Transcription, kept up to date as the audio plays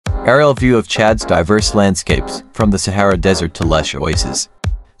Aerial view of Chad's diverse landscapes, from the Sahara Desert to lush oases.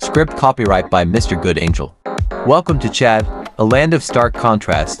 Script copyright by Mr. Good Angel. Welcome to Chad, a land of stark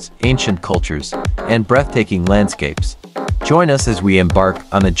contrasts, ancient cultures, and breathtaking landscapes. Join us as we embark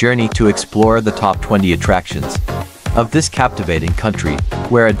on a journey to explore the top 20 attractions of this captivating country,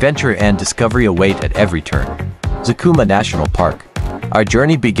 where adventure and discovery await at every turn. Zakouma National Park. Our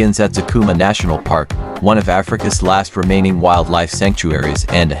journey begins at Zakouma National Park, one of Africa's last remaining wildlife sanctuaries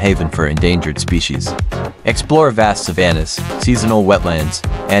and a haven for endangered species. Explore vast savannas, seasonal wetlands,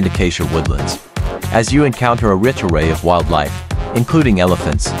 and acacia woodlands, as you encounter a rich array of wildlife, including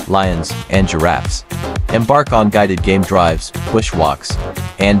elephants, lions, and giraffes. Embark on guided game drives, bushwalks,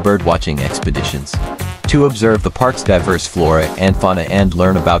 and birdwatching expeditions to observe the park's diverse flora and fauna and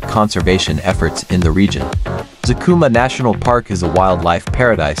learn about conservation efforts in the region. Zakouma National Park is a wildlife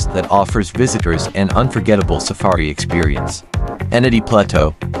paradise that offers visitors an unforgettable safari experience. Ennedi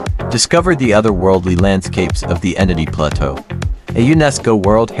Plateau. Discover the otherworldly landscapes of the Ennedi Plateau, a UNESCO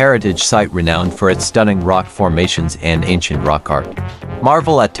World Heritage Site renowned for its stunning rock formations and ancient rock art.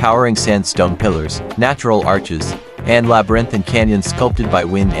 Marvel at towering sandstone pillars, natural arches, and labyrinthine canyons sculpted by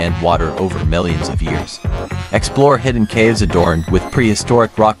wind and water over millions of years. Explore hidden caves adorned with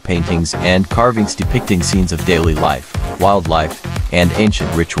prehistoric rock paintings and carvings depicting scenes of daily life, wildlife, and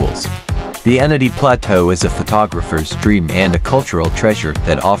ancient rituals. The Ennedi Plateau is a photographer's dream and a cultural treasure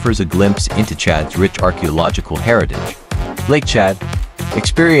that offers a glimpse into Chad's rich archaeological heritage. Lake Chad.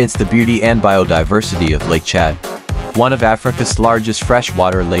 Experience the beauty and biodiversity of Lake Chad, one of Africa's largest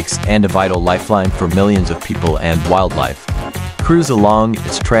freshwater lakes and a vital lifeline for millions of people and wildlife. Cruise along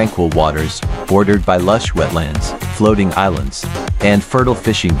its tranquil waters, bordered by lush wetlands, floating islands, and fertile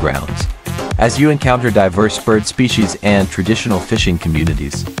fishing grounds, as you encounter diverse bird species and traditional fishing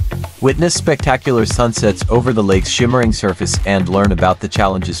communities. Witness spectacular sunsets over the lake's shimmering surface and learn about the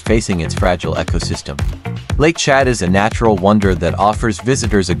challenges facing its fragile ecosystem. Lake Chad is a natural wonder that offers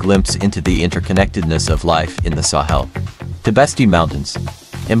visitors a glimpse into the interconnectedness of life in the Sahel. Tibesti Mountains.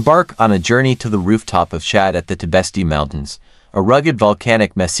 Embark on a journey to the rooftop of Chad at the Tibesti Mountains, a rugged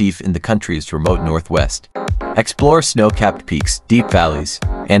volcanic massif in the country's remote northwest. Explore snow-capped peaks, deep valleys,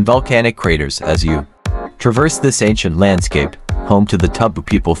 and volcanic craters as you traverse this ancient landscape, home to the Tubu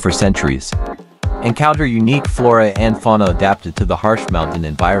people for centuries. Encounter unique flora and fauna adapted to the harsh mountain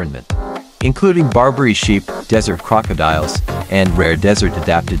environment, including Barbary sheep, desert crocodiles, and rare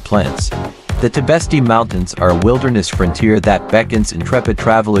desert-adapted plants. The Tibesti Mountains are a wilderness frontier that beckons intrepid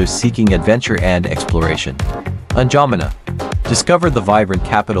travelers seeking adventure and exploration. N'Djamena. Discover the vibrant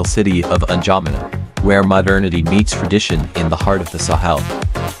capital city of N'Djamena, where modernity meets tradition in the heart of the Sahel.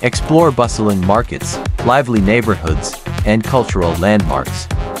 Explore bustling markets, lively neighborhoods, and cultural landmarks,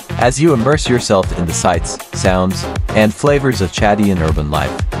 as you immerse yourself in the sights, sounds, and flavors of Chadian urban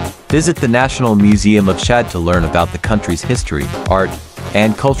life. Visit the National Museum of Chad to learn about the country's history, art,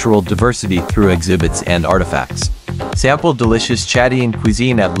 and cultural diversity through exhibits and artifacts. Sample delicious Chadian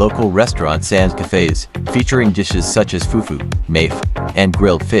cuisine at local restaurants and cafes, featuring dishes such as fufu, maif, and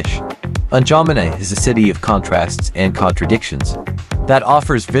grilled fish. N'Djamena is a city of contrasts and contradictions that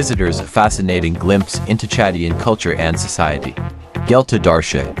offers visitors a fascinating glimpse into Chadian culture and society. Gelta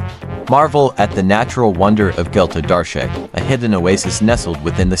Darshe. Marvel at the natural wonder of Gelta Darshe, a hidden oasis nestled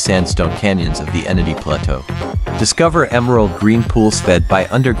within the sandstone canyons of the Ennedi Plateau. Discover emerald green pools fed by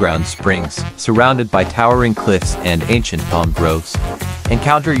underground springs, surrounded by towering cliffs and ancient palm groves.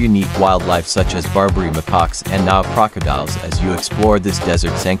 Encounter unique wildlife such as Barbary macaques and Nile crocodiles as you explore this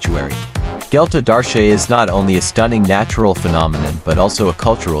desert sanctuary. Gelta Darshe is not only a stunning natural phenomenon but also a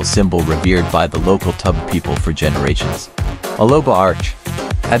cultural symbol revered by the local Tubu people for generations. Aloba Arch.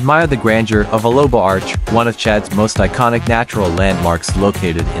 Admire the grandeur of Aloba Arch, one of Chad's most iconic natural landmarks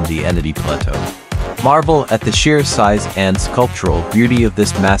located in the Ennedi Plateau. Marvel at the sheer size and sculptural beauty of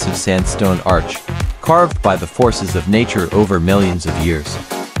this massive sandstone arch, carved by the forces of nature over millions of years.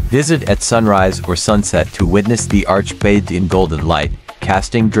 Visit at sunrise or sunset to witness the arch bathed in golden light,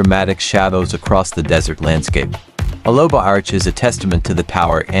 casting dramatic shadows across the desert landscape. Aloba Arch is a testament to the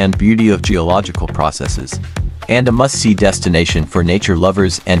power and beauty of geological processes, and a must-see destination for nature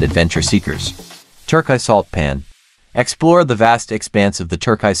lovers and adventure seekers. Turkey Salt Pan. Explore the vast expanse of the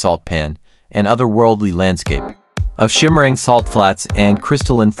Turkey Salt Pan, an otherworldly landscape of shimmering salt flats and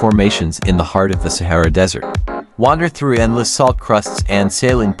crystalline formations in the heart of the Sahara Desert. Wander through endless salt crusts and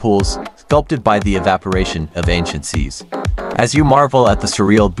saline pools, sculpted by the evaporation of ancient seas, as you marvel at the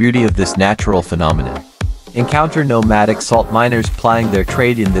surreal beauty of this natural phenomenon. Encounter nomadic salt miners plying their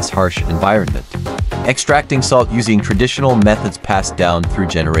trade in this harsh environment, extracting salt using traditional methods passed down through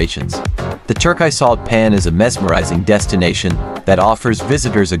generations. The Turkey Salt Pan is a mesmerizing destination that offers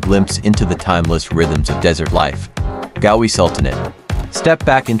visitors a glimpse into the timeless rhythms of desert life. Gawi Sultanate. Step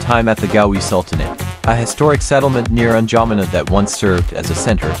back in time at the Gawi Sultanate, a historic settlement near N'Djamena that once served as a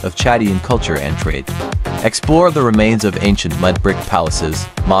center of Chadian culture and trade. Explore the remains of ancient mud brick palaces,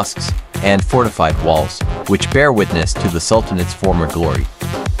 mosques, and fortified walls, which bear witness to the Sultanate's former glory.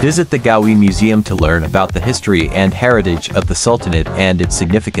 Visit the Gawi Museum to learn about the history and heritage of the Sultanate and its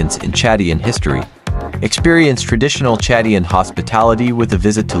significance in Chadian history. Experience traditional Chadian hospitality with a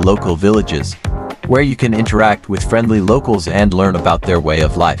visit to local villages, where you can interact with friendly locals and learn about their way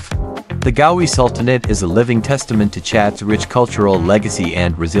of life. The Gawi Sultanate is a living testament to Chad's rich cultural legacy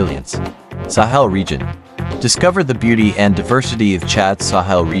and resilience. Sahel region. Discover the beauty and diversity of Chad's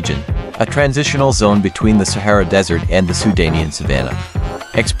Sahel region, a transitional zone between the Sahara Desert and the Sudanian savanna.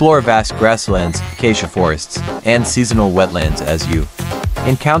 Explore vast grasslands, acacia forests, and seasonal wetlands as you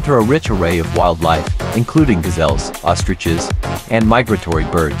encounter a rich array of wildlife, including gazelles, ostriches, and migratory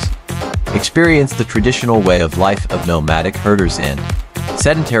birds. Experience the traditional way of life of nomadic herders and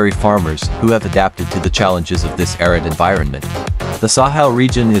sedentary farmers who have adapted to the challenges of this arid environment. The Sahel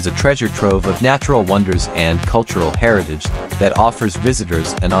region is a treasure trove of natural wonders and cultural heritage that offers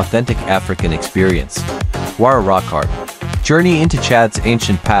visitors an authentic African experience. Wara Rock Art. Journey into Chad's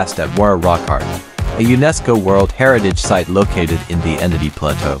ancient past at Wara Rock Art, a UNESCO World Heritage Site located in the Ennedi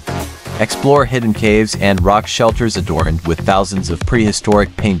Plateau. Explore hidden caves and rock shelters adorned with thousands of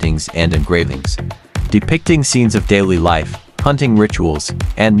prehistoric paintings and engravings, depicting scenes of daily life, hunting rituals,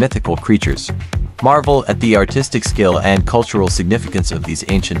 and mythical creatures. Marvel at the artistic skill and cultural significance of these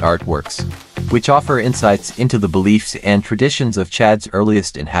ancient artworks, which offer insights into the beliefs and traditions of Chad's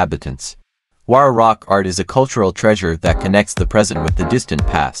earliest inhabitants. Wara Rock Art is a cultural treasure that connects the present with the distant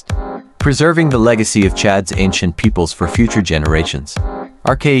past, preserving the legacy of Chad's ancient peoples for future generations.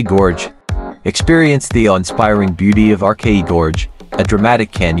 Arkayi Gorge. Experience the awe-inspiring beauty of Arkayi Gorge, a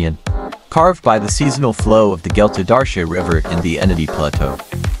dramatic canyon, carved by the seasonal flow of the Gelta Darshe River in the Ennedi Plateau.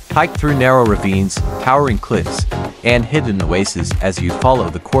 Hike through narrow ravines, towering cliffs, and hidden oases as you follow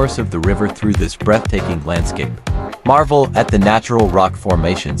the course of the river through this breathtaking landscape. Marvel at the natural rock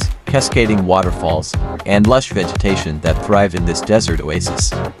formations, cascading waterfalls, and lush vegetation that thrive in this desert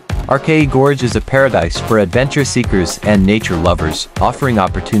oasis. Arkayi Gorge is a paradise for adventure seekers and nature lovers, offering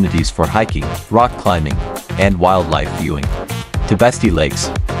opportunities for hiking, rock climbing, and wildlife viewing. Tibesti Lakes.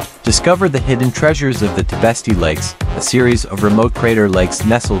 Discover the hidden treasures of the Tibesti Lakes, a series of remote crater lakes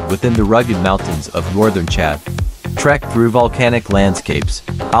nestled within the rugged mountains of northern Chad. Trek through volcanic landscapes,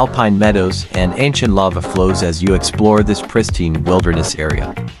 alpine meadows, and ancient lava flows as you explore this pristine wilderness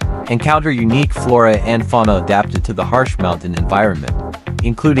area. Encounter unique flora and fauna adapted to the harsh mountain environment,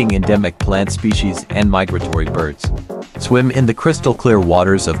 including endemic plant species and migratory birds. Swim in the crystal-clear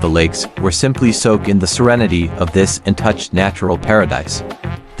waters of the lakes or simply soak in the serenity of this untouched natural paradise.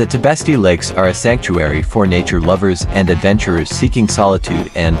 The Tibesti Lakes are a sanctuary for nature lovers and adventurers seeking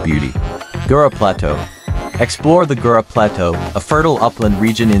solitude and beauty. Gura Plateau. Explore the Gura Plateau, a fertile upland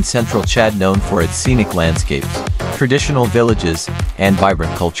region in central Chad known for its scenic landscapes, traditional villages, and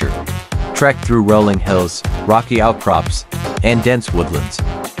vibrant culture. Trek through rolling hills, rocky outcrops, and dense woodlands,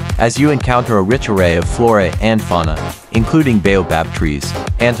 as you encounter a rich array of flora and fauna, including baobab trees,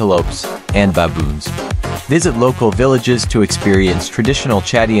 antelopes, and baboons. Visit local villages to experience traditional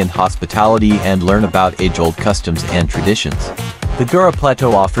Chadian hospitality and learn about age-old customs and traditions. The Gura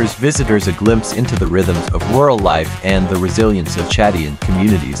Plateau offers visitors a glimpse into the rhythms of rural life and the resilience of Chadian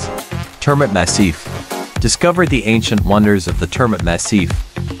communities. Termit Massif. Discover the ancient wonders of the Termit Massif,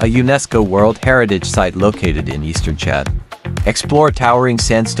 a UNESCO World Heritage Site located in eastern Chad. Explore towering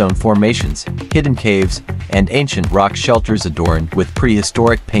sandstone formations, hidden caves, and ancient rock shelters adorned with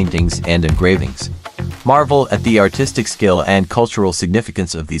prehistoric paintings and engravings. Marvel at the artistic skill and cultural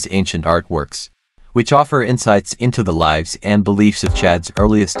significance of these ancient artworks, which offer insights into the lives and beliefs of Chad's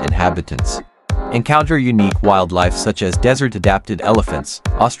earliest inhabitants. Encounter unique wildlife such as desert-adapted elephants,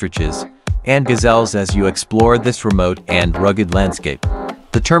 ostriches, and gazelles as you explore this remote and rugged landscape.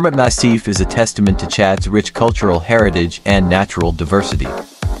 The Termit Massif is a testament to Chad's rich cultural heritage and natural diversity.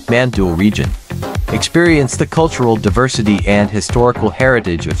 Mandul region. Experience the cultural diversity and historical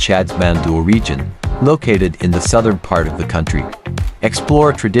heritage of Chad's Mandul region, located in the southern part of the country.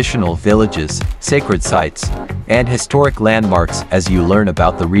 Explore traditional villages, sacred sites, and historic landmarks as you learn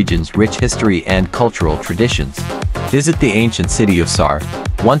about the region's rich history and cultural traditions. Visit the ancient city of Sar,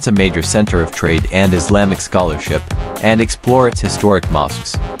 once a major center of trade and Islamic scholarship, and explore its historic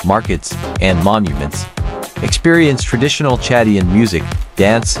mosques, markets, and monuments. Experience traditional Chadian music,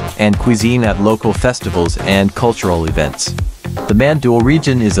 dance, and cuisine at local festivals and cultural events. The Mandul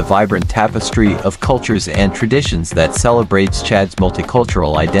region is a vibrant tapestry of cultures and traditions that celebrates Chad's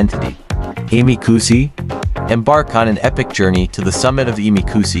multicultural identity. Emikusi. Embark on an epic journey to the summit of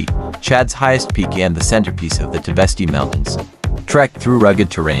Emikusi, Chad's highest peak and the centerpiece of the Tibesti Mountains. Trek through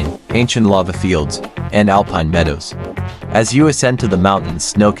rugged terrain, ancient lava fields, and alpine meadows. As you ascend to the mountain's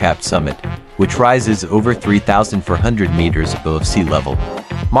snow-capped summit, which rises over 3,400 meters above sea level,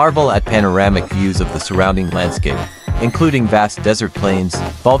 marvel at panoramic views of the surrounding landscape, including vast desert plains,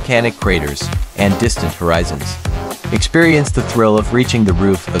 volcanic craters, and distant horizons. Experience the thrill of reaching the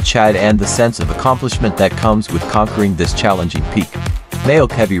roof of Chad and the sense of accomplishment that comes with conquering this challenging peak.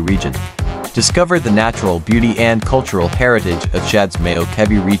 Mayo-Kevi region. Discover the natural beauty and cultural heritage of Chad's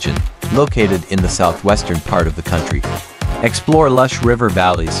Mayo-Kevi region, located in the southwestern part of the country. Explore lush river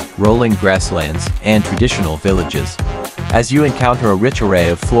valleys, rolling grasslands, and traditional villages. As you encounter a rich array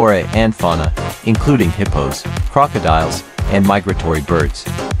of flora and fauna, including hippos, crocodiles, and migratory birds.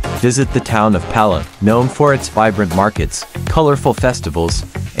 Visit the town of Pala, known for its vibrant markets, colorful festivals,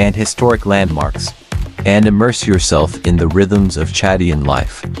 and historic landmarks, and immerse yourself in the rhythms of Chadian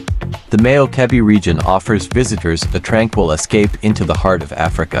life. The Mayo-Kevi region offers visitors a tranquil escape into the heart of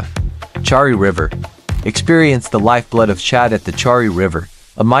Africa. Chari River. Experience the lifeblood of Chad at the Chari River,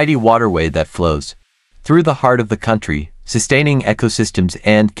 a mighty waterway that flows through the heart of the country, sustaining ecosystems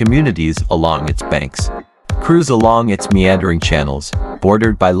and communities along its banks. Cruise along its meandering channels,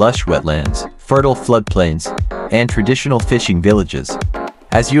 bordered by lush wetlands, fertile floodplains, and traditional fishing villages,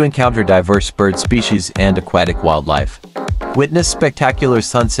 as you encounter diverse bird species and aquatic wildlife. Witness spectacular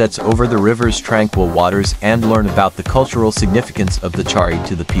sunsets over the river's tranquil waters and learn about the cultural significance of the Chari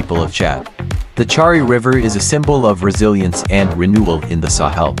to the people of Chad. The Chari River is a symbol of resilience and renewal in the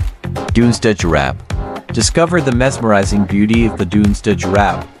Sahel. Dunes de Jarab. Discover the mesmerizing beauty of the Dunes de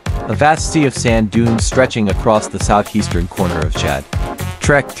Jarab, a vast sea of sand dunes stretching across the southeastern corner of Chad.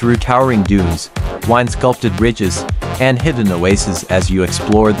 Trek through towering dunes, wine-sculpted ridges, and hidden oases as you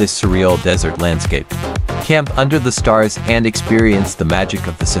explore this surreal desert landscape. Camp under the stars and experience the magic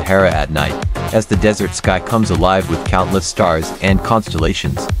of the Sahara at night, as the desert sky comes alive with countless stars and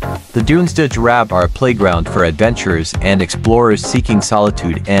constellations. The Dunes de Jarab are a playground for adventurers and explorers seeking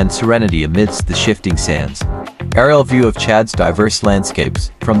solitude and serenity amidst the shifting sands. Aerial view of Chad's diverse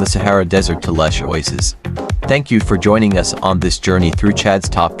landscapes, from the Sahara Desert to lush oases. Thank you for joining us on this journey through Chad's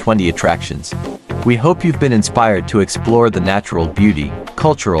top 20 attractions. We hope you've been inspired to explore the natural beauty,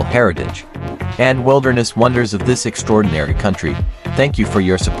 cultural heritage, and wilderness wonders of this extraordinary country. Thank you for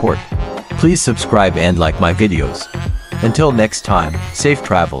your support. Please subscribe and like my videos. Until next time, safe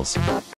travels.